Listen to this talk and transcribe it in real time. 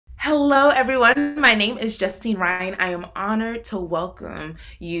Hello, everyone. My name is Justine Ryan. I am honored to welcome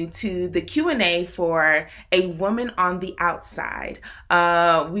you to the Q&A for A Woman on the Outside.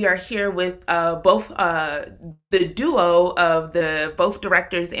 We are here with both the duo of the both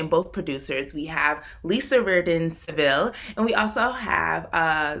directors and both producers. We have Lisa Reardon Seville, and we also have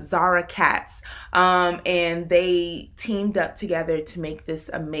Zara Katz. And they teamed up together to make this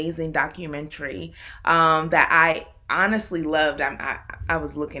amazing documentary that I honestly loved. I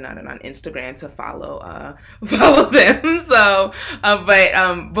was looking at it on Instagram to follow follow them.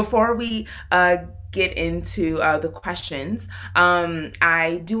 But before we get into the questions,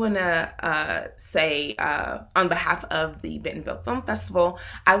 I do want to say on behalf of the Bentonville Film Festival,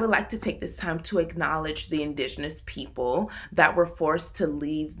 I would like to take this time to acknowledge the indigenous people that were forced to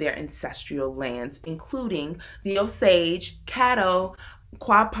leave their ancestral lands, including the Osage, Caddo,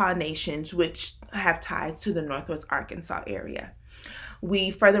 Quapaw nations, which have ties to the Northwest Arkansas area.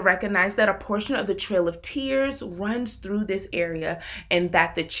 We further recognize that a portion of the Trail of Tears runs through this area and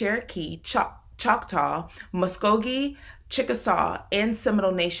that the Cherokee, Choctaw, Muskogee, Chickasaw, and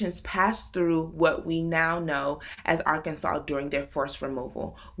Seminole nations passed through what we now know as Arkansas during their forced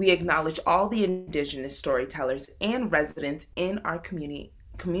removal. We acknowledge all the indigenous storytellers and residents in our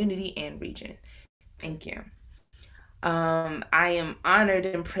community and region. Thank you. I am honored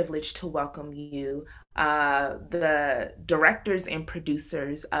and privileged to welcome you, the directors and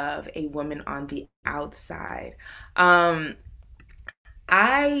producers of A Woman on the Outside. Um,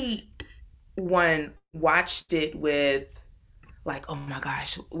 I, one, watched it with, like, oh my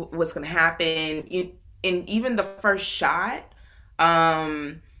gosh, what's going to happen? In even the first shot,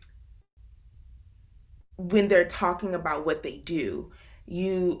 um, when they're talking about what they do,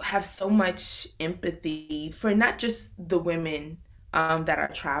 you have so much empathy for not just the women that are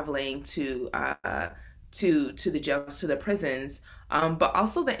traveling to the jails, to the prisons, but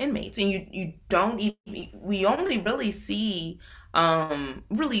also the inmates. And you don't even we only really see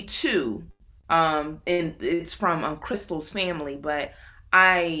really two, and it's from Crystal's family, but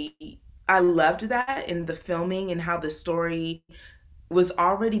I I loved that in the filming and how the story was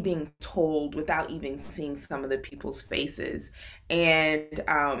already being told without even seeing some of the people's faces. And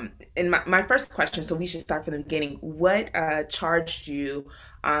my first question, so we should start from the beginning. What charged you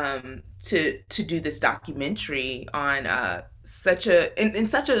to do this documentary on such in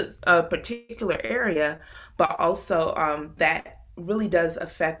such a particular area, but also that really does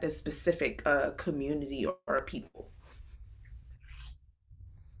affect a specific community or people?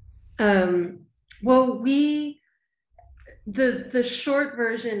 Um, well, the short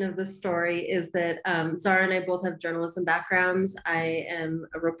version of the story is that Zara and I both have journalism backgrounds. I am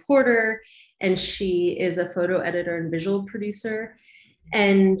a reporter, and she is a photo editor and visual producer.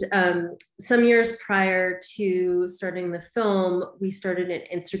 And some years prior to starting the film, we started an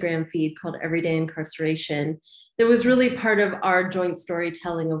Instagram feed called Everyday Incarceration. That was really part of our joint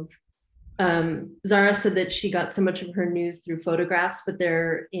storytelling of Zara said that she got so much of her news through photographs, but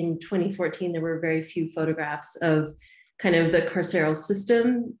there in 2014 there were very few photographs of kind of the carceral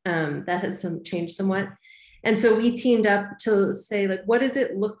system. That has changed somewhat. And so we teamed up to say, like, what does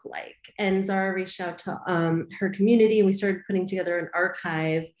it look like? And Zara reached out to her community, and we started putting together an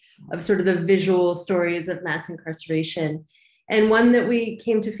archive of sort of the visual stories of mass incarceration. And one that we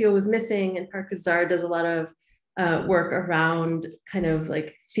came to feel was missing, in part because Zara does a lot of work around kind of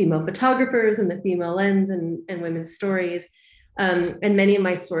like female photographers and the female lens and women's stories. And many of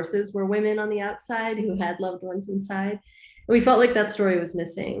my sources were women on the outside who had loved ones inside. And we felt like that story was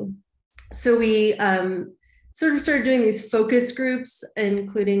missing. So we sort of started doing these focus groups,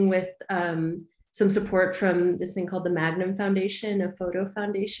 including with some support from this thing called the Magnum Foundation, a photo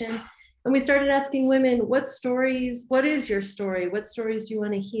foundation. And we started asking women, what is your story? What stories do you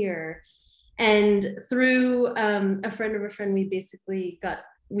want to hear? And through a friend of a friend,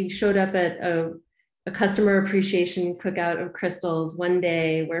 we showed up at a customer appreciation cookout of Crystals one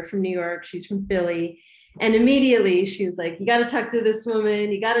day. We're from New York, she's from Philly. And immediately she was like, you got to talk to this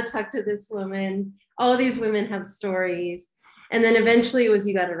woman. You got to talk to this woman. All these women have stories. And then eventually it was,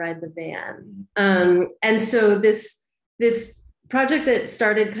 you got to ride the van. And so this project that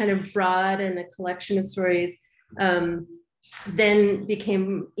started kind of broad and a collection of stories, then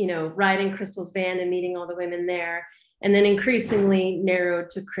became, riding Crystal's van and meeting all the women there. And then increasingly narrowed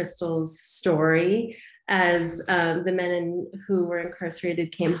to Crystal's story as the men who were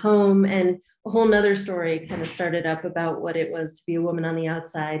incarcerated came home. And a whole nother story kind of started up about what it was to be a woman on the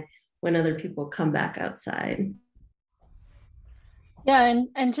outside when other people come back outside. Yeah,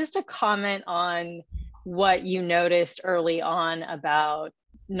 and just a comment on what you noticed early on about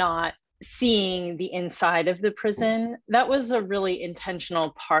not seeing the inside of the prison. That was a really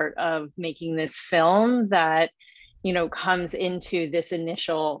intentional part of making this film that, comes into this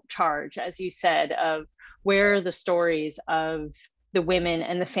initial charge, as you said, of where are the stories of the women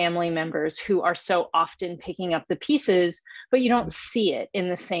and the family members who are so often picking up the pieces, but you don't see it in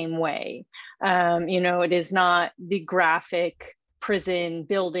the same way. It is not the graphic prison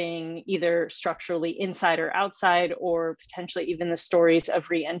building, either structurally inside or outside, or potentially even the stories of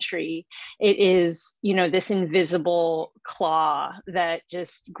reentry. It is, this invisible claw that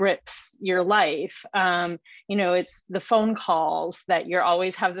just grips your life. It's the phone calls that you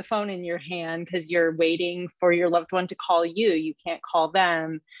always have the phone in your hand because you're waiting for your loved one to call you. You can't call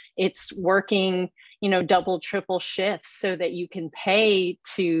them. It's working double, triple shifts so that you can pay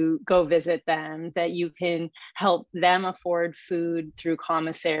to go visit them, that you can help them afford food through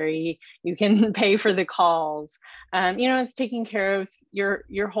commissary, you can pay for the calls. It's taking care of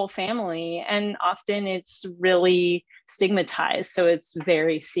your whole family, and often it's really stigmatized, so it's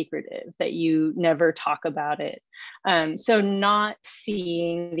very secretive that you never talk about it. So not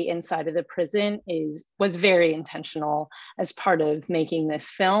seeing the inside of the prison was very intentional as part of making this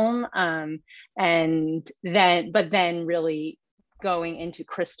film. But then really going into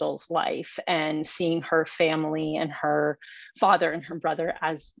Crystal's life and seeing her family and her father and her brother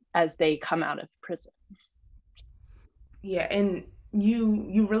as they come out of prison. Yeah, and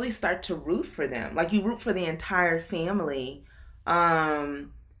you really start to root for them. Like you root for the entire family,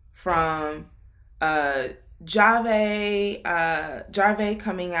 from uh Jave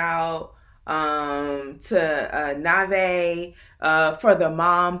coming out, to Nave, for the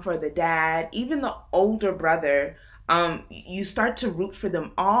mom, for the dad, even the older brother. You start to root for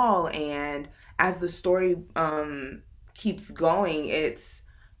them all, and as the story keeps going,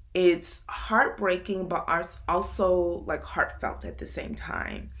 it's heartbreaking, but also like heartfelt at the same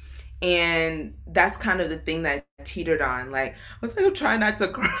time. And that's kind of the thing that teetered on. Like I was like, I'm trying not to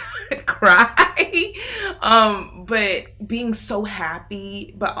cry, but being so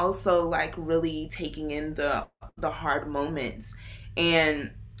happy, but also like really taking in the hard moments.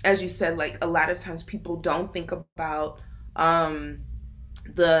 And as you said, like a lot of times people don't think about um,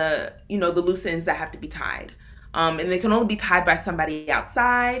 the loose ends that have to be tied, and they can only be tied by somebody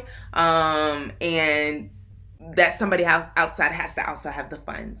outside, and that somebody else outside has to also have the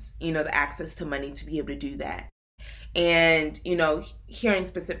funds, the access to money to be able to do that. And hearing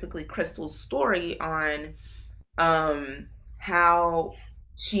specifically Crystal's story on how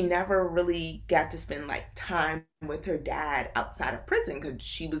she never really got to spend like time with her dad outside of prison because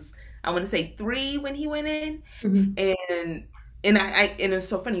she was, I want to say, 3 when he went in. Mhm. And it's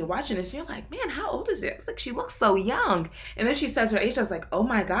so funny you're watching this, and you're like, man, how old is it? It's like she looks so young. And then she says her age. I was like, oh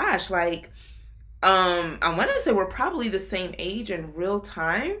my gosh, like I want to say we're probably the same age in real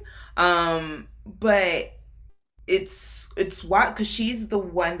time. But it's why, because she's the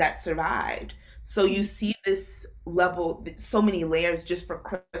one that survived. So you see this level, so many layers just for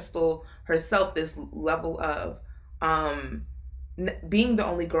Crystal herself. This level of um being the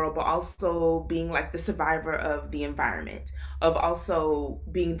only girl, but also being like the survivor of the environment, of also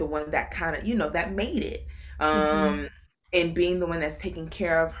being the one that kind of, that made it. Mhm. Um, and being the one that's taking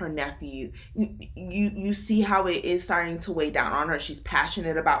care of her nephew. You see how it is starting to weigh down on her. She's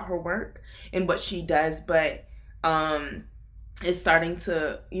passionate about her work and what she does, but um, it's starting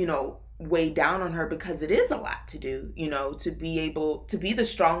to, weigh down on her because it is a lot to do, to be able to be the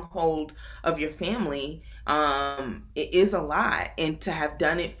stronghold of your family. It is a lot, and to have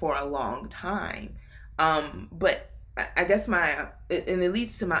done it for a long time. But I guess and it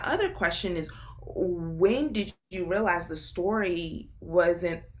leads to my other question is, when did you realize the story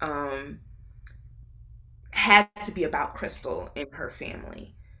wasn't had to be about Crystal and her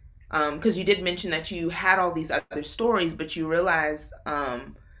family? Because you did mention that you had all these other stories, but you realize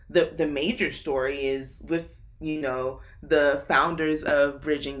the major story is with, the founders of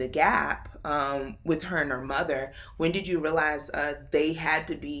Bridging the Gap, with her and her mother. When did you realize they had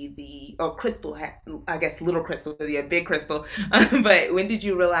to be Crystal had, I guess, little Crystal, yeah, big Crystal, but when did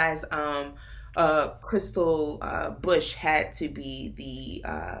you realize Crystal Bush had to be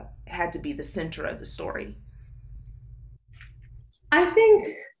the center of the story? I think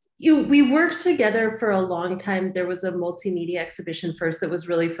we worked together for a long time. There was a multimedia exhibition first that was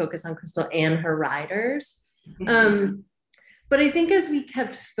really focused on Crystal and her riders. Um, but I think as we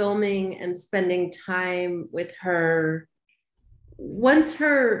kept filming and spending time with her, once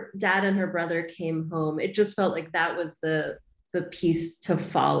her dad and her brother came home, it just felt like that was the piece to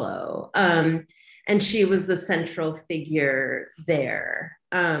follow. And she was the central figure there.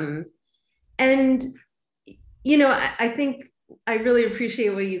 And I think I really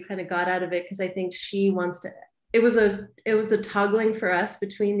appreciate what you kind of got out of it, because I think she wants to. It was a toggling for us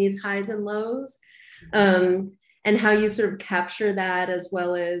between these highs and lows, and how you sort of capture that, as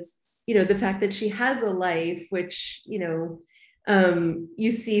well as the fact that she has a life, which you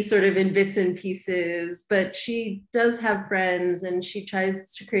see sort of in bits and pieces, but she does have friends and she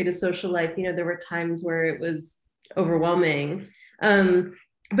tries to create a social life. There were times where it was overwhelming.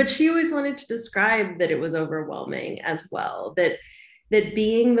 But she always wanted to describe that it was overwhelming as well, that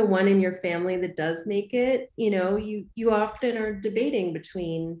being the one in your family that does make it, you often are debating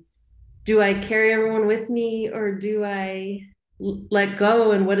between, do I carry everyone with me, or do I let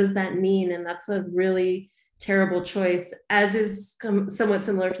go, and what does that mean? And that's a really terrible choice, as is somewhat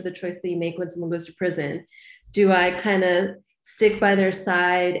similar to the choice that you make when someone goes to prison. Do I kind of stick by their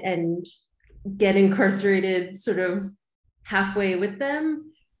side and get incarcerated sort of halfway with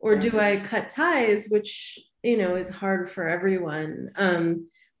them, or do I cut ties, which is hard for everyone?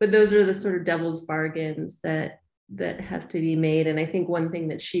 But those are the sort of devil's bargains that have to be made. And I think one thing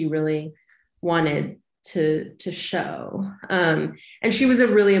that she really wanted to show, and she was a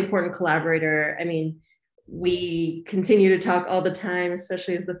really important collaborator. I mean, we continue to talk all the time,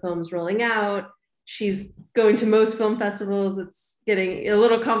 especially as the film's rolling out. She's going to most film festivals. It's getting a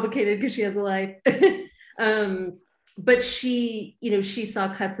little complicated because she has a life. But she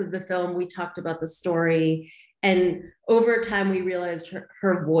saw cuts of the film. We talked about the story. And over time, we realized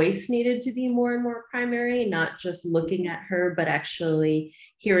her voice needed to be more and more primary, not just looking at her, but actually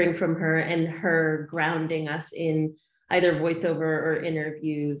hearing from her, and her grounding us in either voiceover or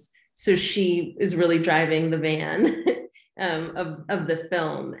interviews. So she is really driving the van of the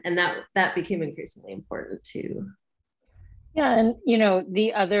film. And that became increasingly important too. Yeah. And,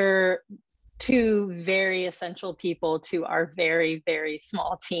 the other two very essential people to our very, very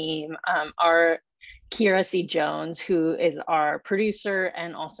small team are Kiera C. Jones, who is our producer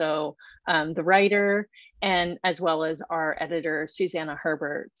and also the writer, and as well as our editor, Susanna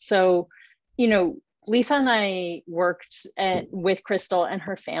Herbert. So, Lisa and I worked with Crystal and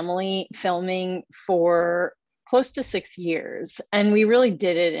her family filming for close to 6 years. And we really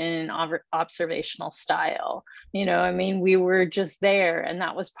did it in an observational style. We were just there. And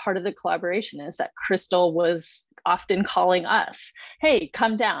that was part of the collaboration, is that Crystal was often calling us, hey,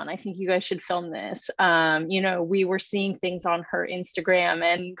 come down. I think you guys should film this. We were seeing things on her Instagram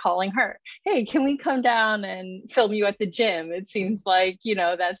and calling her, hey, can we come down and film you at the gym? It seems like,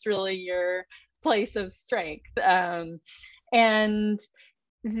 that's really your place of strength. And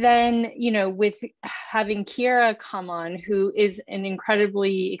then, with having Kiera come on, who is an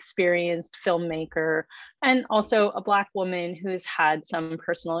incredibly experienced filmmaker and also a Black woman who's had some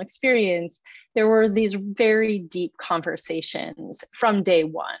personal experience, there were these very deep conversations from day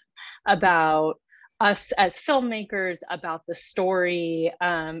one about us as filmmakers, about the story,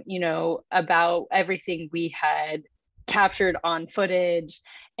 about everything we had captured on footage.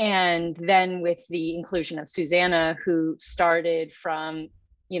 And then with the inclusion of Susanna, who started from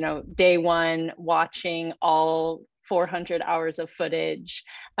day one, watching all 400 hours of footage,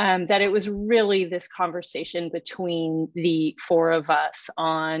 that it was really this conversation between the four of us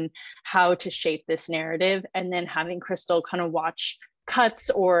on how to shape this narrative, and then having Crystal kind of watch cuts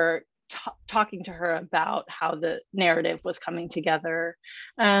or talking to her about how the narrative was coming together.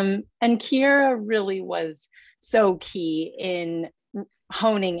 And Kiera really was so key in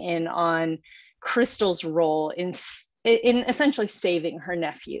honing in on Crystal's role in essentially saving her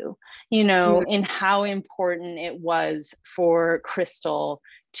nephew, in how important it was for Crystal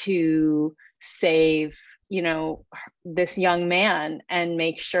to save, this young man and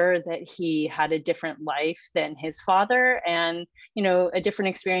make sure that he had a different life than his father, and, a different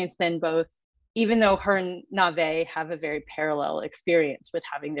experience than both, even though her and Nave have a very parallel experience with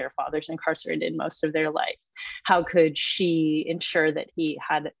having their fathers incarcerated most of their life. How could she ensure that he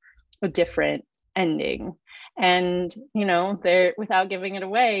had a different ending? And they're, without giving it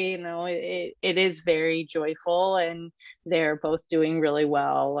away, it is very joyful, and they're both doing really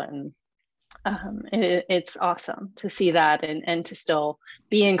well. And it's awesome to see that, and to still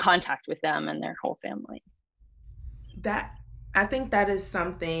be in contact with them and their whole family. I think that is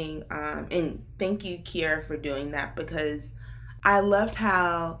something, and thank you, Kiera, for doing that, because I loved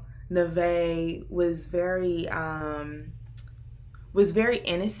how Nave was very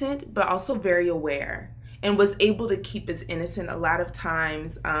innocent, but also very aware, and was able to keep us innocent. A lot of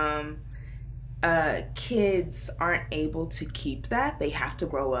times, kids aren't able to keep that. They have to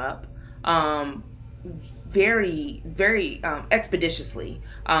grow up very, very expeditiously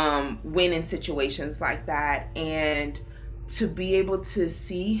when in situations like that. And to be able to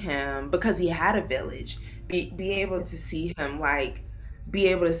see him, because he had a village, be able to see him like be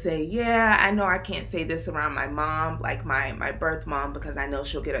able to say, yeah, I know I can't say this around my mom, like my birth mom, because I know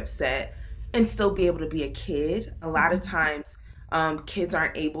she'll get upset, and still be able to be a kid. A lot of times, kids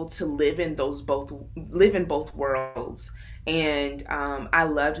aren't able to live in both worlds, and I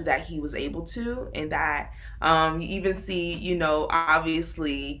loved that he was able to, and that you even see,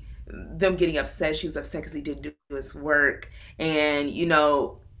 obviously them getting upset. She was upset because he didn't do his work, and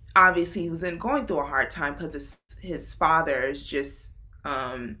obviously he was going through a hard time because his father is just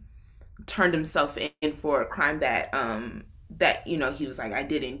um turned himself in for a crime that he was like, I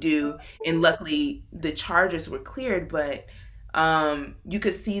didn't do, and luckily the charges were cleared. But you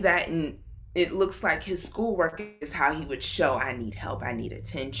could see that, and it looks like his schoolwork is how he would show, I need help, I need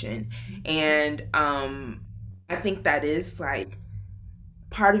attention. And I think that is like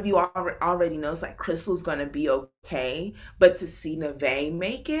part of you already knows like Crystal's gonna be okay, but to see Neve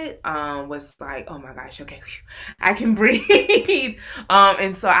make it was like, oh my gosh, okay, whew, I can breathe.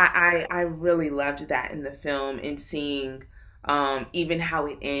 And so I really loved that in the film, and seeing even how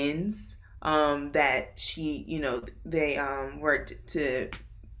it ends. That they worked to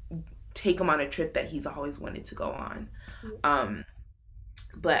take him on a trip that he's always wanted to go on. Um,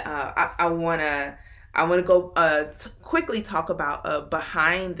 but I want to go quickly talk about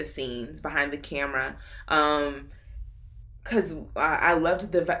behind the scenes, behind the camera, because I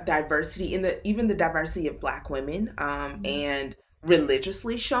loved the diversity in the even the diversity of Black women, and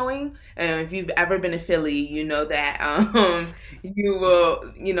religiously showing. And if you've ever been to Philly, you know that you will,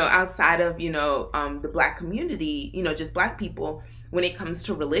 outside of the Black community, just Black people. When it comes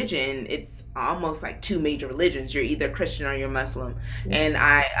to religion, it's almost like two major religions. You're either Christian or you're Muslim, and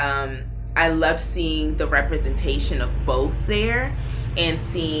I loved seeing the representation of both there, and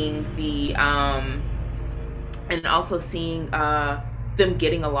seeing the and also seeing them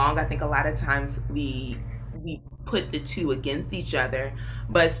getting along. I think a lot of times we put the two against each other,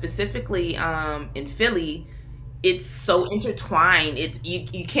 but specifically in Philly, it's so intertwined.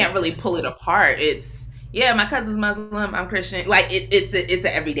 You can't really pull it apart. It's, yeah, my cousin's Muslim, I'm Christian. Like it's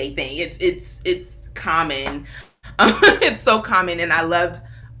an everyday thing. It's common. It's so common, and I loved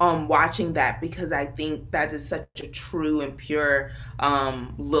watching that, because I think that is such a true and pure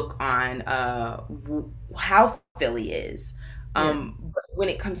look on how Philly is. Yeah. But when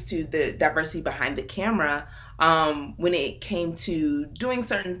it comes to the diversity behind the camera, when it came to doing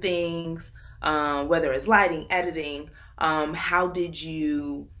certain things, whether it's lighting, editing, how did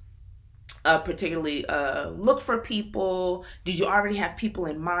you particularly look for people? Did you already have people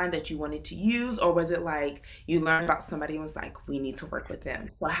in mind that you wanted to use, or was it like you learned about somebody and was like, we need to work with them?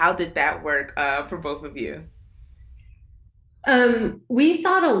 So how did that work for both of you? We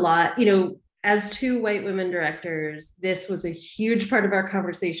thought a lot, as two white women directors, this was a huge part of our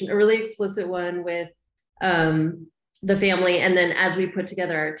conversation, a really explicit one with the family. And then as we put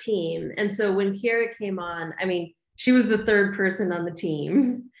together our team. And so when Kiera came on, I mean, she was the third person on the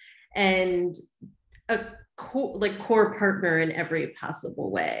team and a core partner in every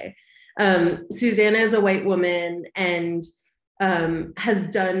possible way. Susanna is a white woman and has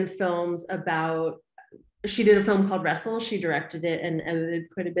done films about, she did a film called Wrestle. She directed it and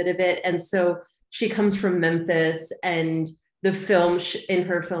edited quite a bit of it. And so she comes from Memphis, and the film, in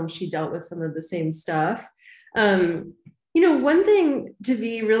her film, she dealt with some of the same stuff. One thing, to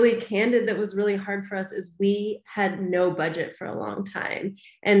be really candid, that was really hard for us is we had no budget for a long time.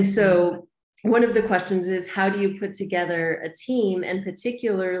 And so one of the questions is, how do you put together a team? And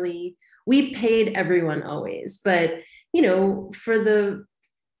particularly, we paid everyone always, but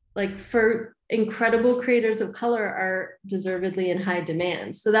for incredible creators of color are deservedly in high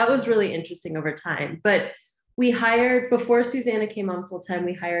demand. So that was really interesting over time. But we hired, before Susanna came on full time,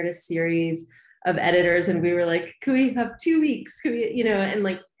 we hired a series of editors, and we were like, could we have 2 weeks? Could we, and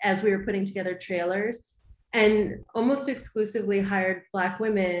like, as we were putting together trailers, and almost exclusively hired Black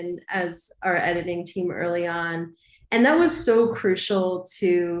women as our editing team early on. And that was so crucial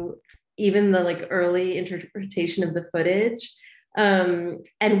to even the early interpretation of the footage.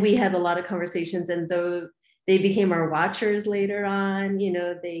 And we had a lot of conversations, and though they became our watchers later on,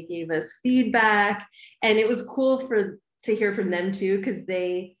 they gave us feedback, and it was cool to hear from them too, because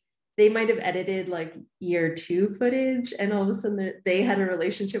they might have edited year 2 footage, and all of a sudden they had a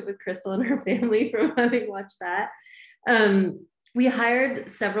relationship with Crystal and her family from having watched that. We hired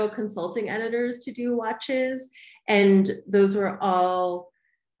several consulting editors to do watches, and those were all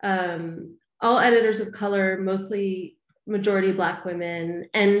editors of color, mostly majority Black women.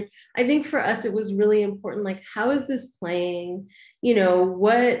 And I think for us, it was really important, like, how is this playing? You know,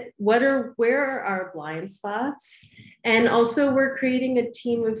 where are our blind spots? And also we're creating a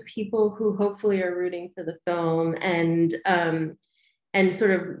team of people who hopefully are rooting for the film and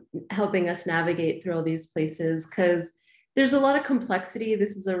sort of helping us navigate through all these places, because there's a lot of complexity.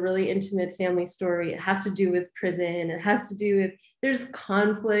 This is a really intimate family story. It has to do with prison. It has to do with, there's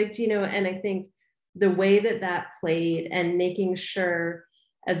conflict, you know, and I think the way that that played and making sure,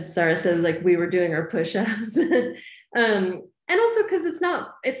 as Zara said, like we were doing our push-ups, and also because it's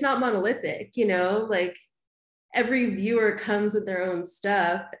not monolithic, you know, like every viewer comes with their own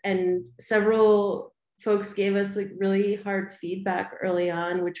stuff, and several folks gave us like really hard feedback early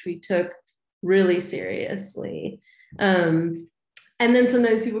on, which we took really seriously. And then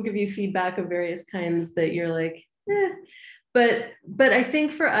sometimes people give you feedback of various kinds that you're like, eh. But I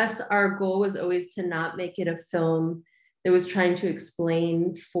think for us, our goal was always to not make it a film that was trying to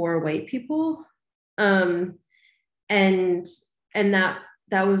explain for white people. And that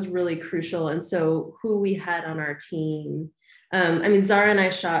was really crucial. And so who we had on our team, I mean, Zara and I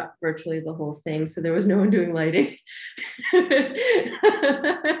shot virtually the whole thing, so there was no one doing lighting,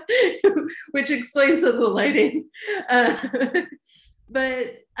 which explains some of the lighting.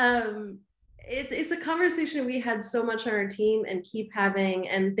 But it's a conversation we had so much on our team and keep having.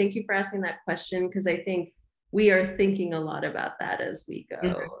 And thank you for asking that question, because I think we are thinking a lot about that as we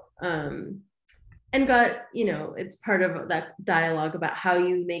go. Mm-hmm. And got, you know, it's part of that dialogue about how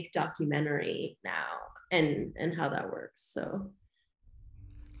you make documentary now and how that works. So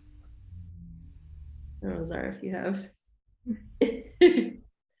I don't know, Zara, if you have.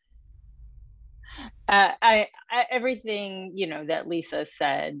 I everything, you know, that Lisa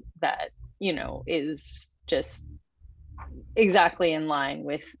said, that, you know, is just exactly in line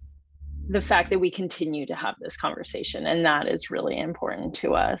with the fact that we continue to have this conversation, and that is really important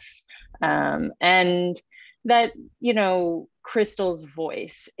to us. And that, you know, Crystal's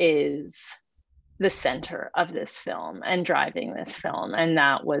voice is the center of this film and driving this film, and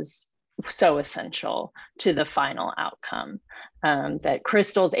that was so essential to the final outcome, that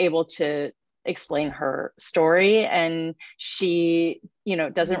Crystal's able to explain her story, and she, you know,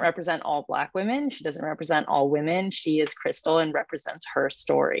 doesn't represent all Black women, she doesn't represent all women, she is Crystal and represents her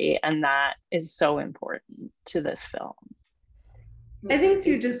story, and that is so important to this film. I think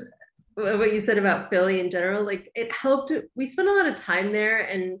too, just what you said about Philly in general, like it helped. We spent a lot of time there,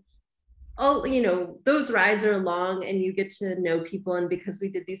 and all, you know, those rides are long and you get to know people, and because we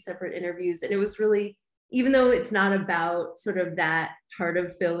did these separate interviews, and it was really, even though it's not about sort of that part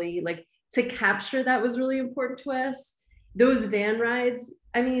of Philly, like to capture that was really important to us. Those van rides,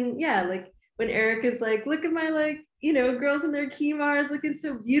 I mean, yeah, like when Eric is like, look at my, like, you know, girls in their Kimars looking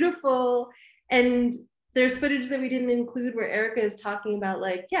so beautiful, and there's footage that we didn't include where Erica is talking about,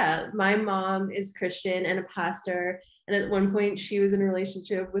 like, yeah, my mom is Christian and a pastor, and at one point she was in a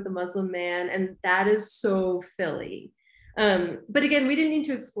relationship with a Muslim man, and that is so Philly. But again, we didn't need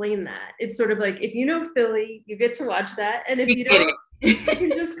to explain that. It's sort of like, if you know Philly, you get to watch that, and if you don't, you can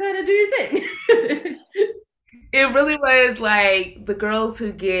just kind of do your thing. It really was like the girls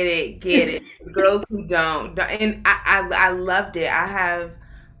who get it, the girls who don't. And I loved it. I have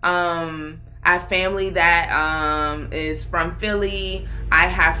family that is from Philly. I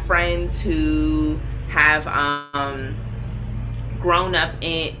have friends who have grown up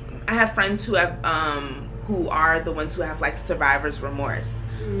in. I have friends who have who are the ones who have like survivor's remorse.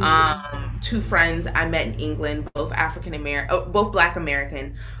 Two friends I met in England, both African American, both Black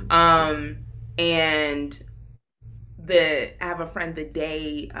American, and I have a friend the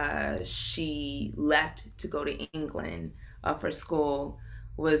day she left to go to England for school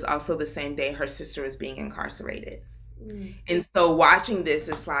was also the same day her sister was being incarcerated. And so watching this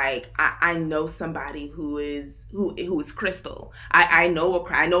is like, I know somebody who is Crystal. I know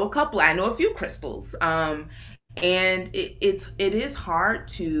a couple. I know a few Crystals. And it is hard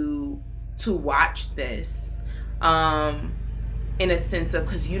to watch this in a sense of,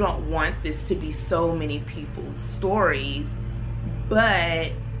 because you don't want this to be so many people's stories,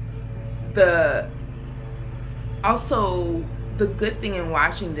 but also the good thing in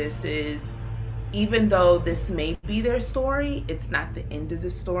watching this is, even though this may be their story, it's not the end of the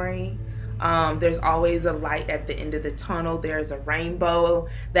story. There's always a light at the end of the tunnel. There's a rainbow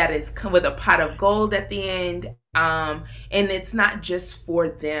that is come with a pot of gold at the end. And it's not just for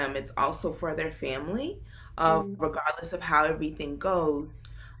them, it's also for their family, regardless of how everything goes.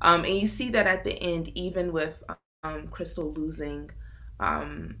 And you see that at the end, even with Crystal losing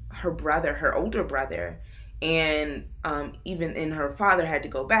her brother, her older brother. and even in her father had to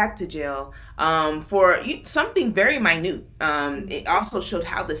go back to jail for something very minute. It also showed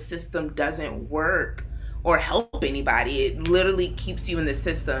how the system doesn't work or help anybody. It literally keeps you in the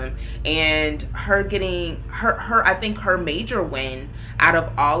system. And her getting her I think her major win out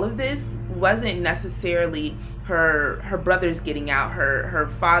of all of this wasn't necessarily her brothers getting out, her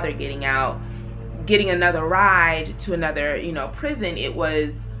father getting out, getting another ride to another, prison. It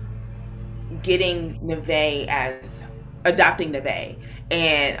was getting Neve as adopting Neve.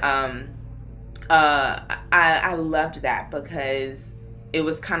 And I loved that because it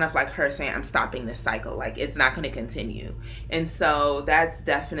was kind of like her saying, I'm stopping this cycle. Like, it's not going to continue. And so that's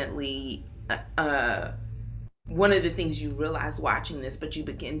definitely one of the things you realize watching this, but you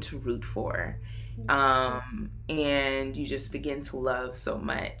begin to root for. And you just begin to love so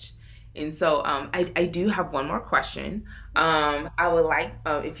much. And so I do have one more question. I would like,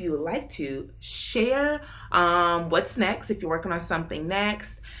 if you would like to share what's next, if you're working on something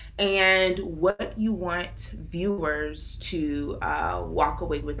next, and what you want viewers to walk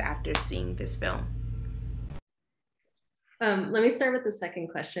away with after seeing this film. Let me start with the second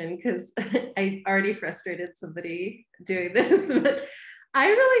question because I already frustrated somebody doing this, but I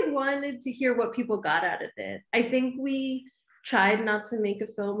really wanted to hear what people got out of it. I think we tried not to make a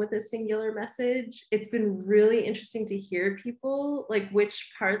film with a singular message. It's been really interesting to hear people, like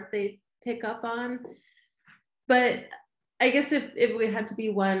which part they pick up on. But I guess if we had to be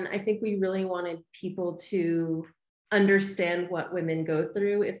one, I think we really wanted people to understand what women go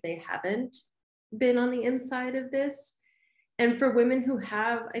through if they haven't been on the inside of this. And for women who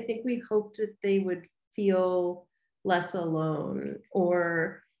have, I think we hoped that they would feel less alone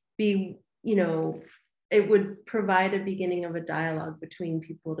or be, it would provide a beginning of a dialogue between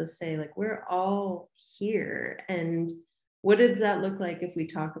people to say, like, we're all here. And what does that look like if we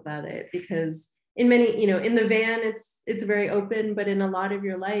talk about it? Because in many, in the van, it's very open, but in a lot of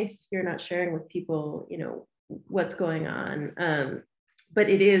your life, you're not sharing with people, what's going on. But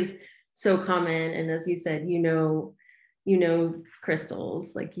it is so common. And as you said,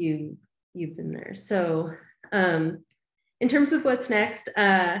 crystals, like you've been there. So in terms of what's next,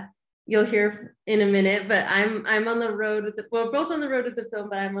 you'll hear in a minute, but I'm on the road with we're both on the road with the film,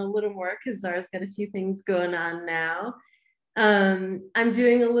 but I'm a little more because Zara's got a few things going on now. I'm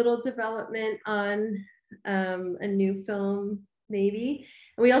doing a little development on a new film, maybe.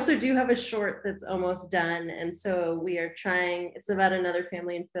 And we also do have a short that's almost done. And so we are trying, it's about another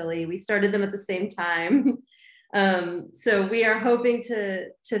family in Philly. We started them at the same time. So we are hoping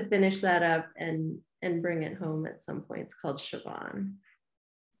to finish that up and bring it home at some point. It's called Siobhan.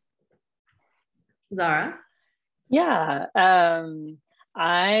 Zara? Yeah,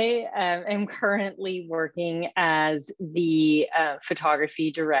 I am currently working as the photography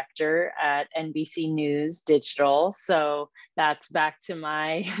director at NBC News Digital. So that's back to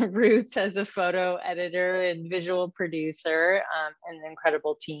my roots as a photo editor and visual producer, and an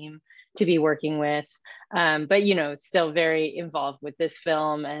incredible team to be working with. But, still very involved with this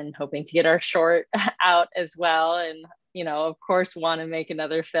film and hoping to get our short out as well. And of course, want to make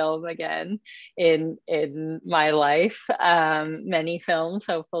another film again in my life, many films,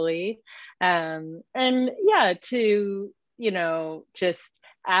 hopefully. And yeah, to, just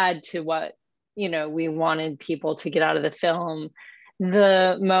add to what, we wanted people to get out of the film,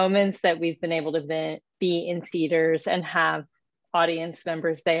 the moments that we've been able to be in theaters and have audience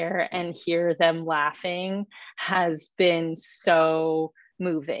members there and hear them laughing has been so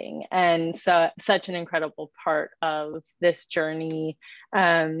moving and so such an incredible part of this journey,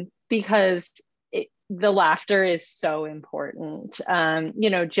 because the laughter is so important,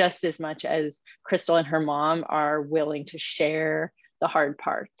 just as much as Crystal and her mom are willing to share the hard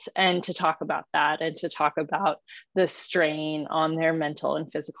parts and to talk about that and to talk about the strain on their mental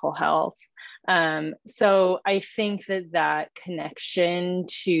and physical health. So I think that connection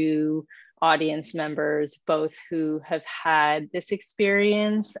to audience members, both who have had this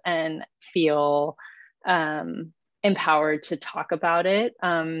experience and feel empowered to talk about it,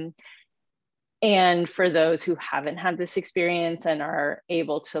 and for those who haven't had this experience and are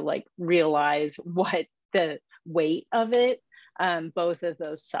able to realize what the weight of it, both of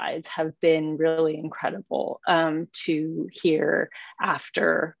those sides have been really incredible to hear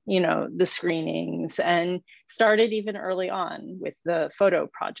after, the screenings, and started even early on with the photo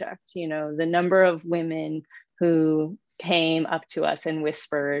project. The number of women who came up to us and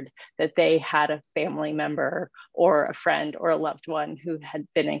whispered that they had a family member or a friend or a loved one who had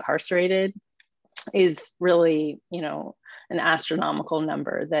been incarcerated is really, an astronomical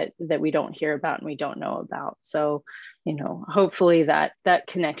number that we don't hear about and we don't know about. So, hopefully that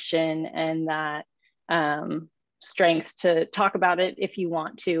connection and that strength to talk about it if you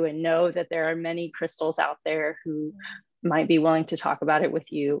want to, and know that there are many crystals out there who might be willing to talk about it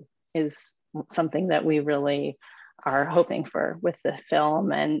with you is something that we really are hoping for with the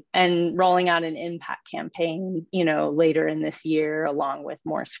film, and rolling out an impact campaign, later in this year, along with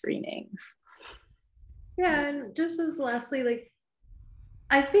more screenings. Yeah, and just as lastly, like,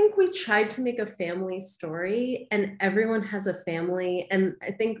 I think we tried to make a family story, and everyone has a family. And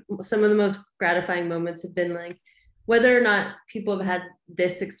I think some of the most gratifying moments have been like, whether or not people have had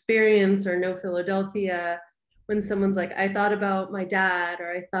this experience or know Philadelphia, when someone's like, I thought about my dad, or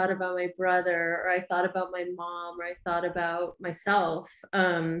I thought about my brother, or I thought about my mom, or I thought about myself.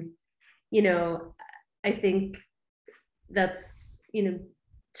 I think that's,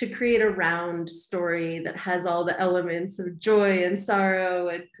 to create a round story that has all the elements of joy and sorrow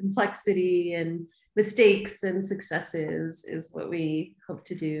and complexity and mistakes and successes is what we hope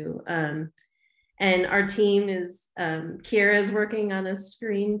to do. And our team is, Kiera is working on a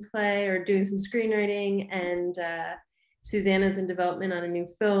screenplay or doing some screenwriting, and Susanna's in development on a new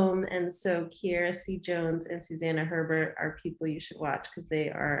film. And so Kiera C. Jones and Susanna Herbert are people you should watch because they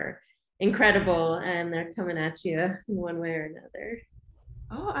are incredible, and they're coming at you in one way or another.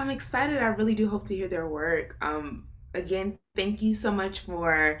 Oh, I'm excited. I really do hope to hear their work. Again, thank you so much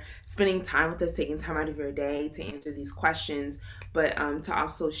for spending time with us, taking time out of your day to answer these questions, but to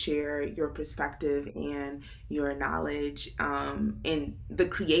also share your perspective and your knowledge in the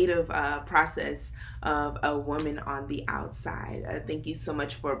creative process of a woman on the outside. Thank you so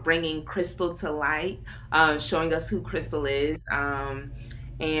much for bringing Crystal to light, showing us who Crystal is.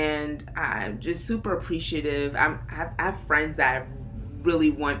 And I'm just super appreciative. I have friends that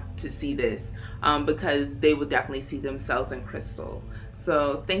really want to see this because they will definitely see themselves in Crystal.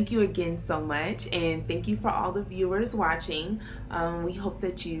 So thank you again so much, and thank you for all the viewers watching. We hope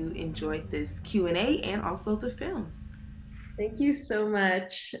that you enjoyed this Q&A and also the film. Thank you so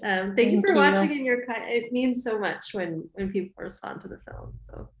much. Thank you for watching, and it means so much when people respond to the film.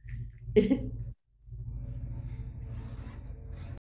 So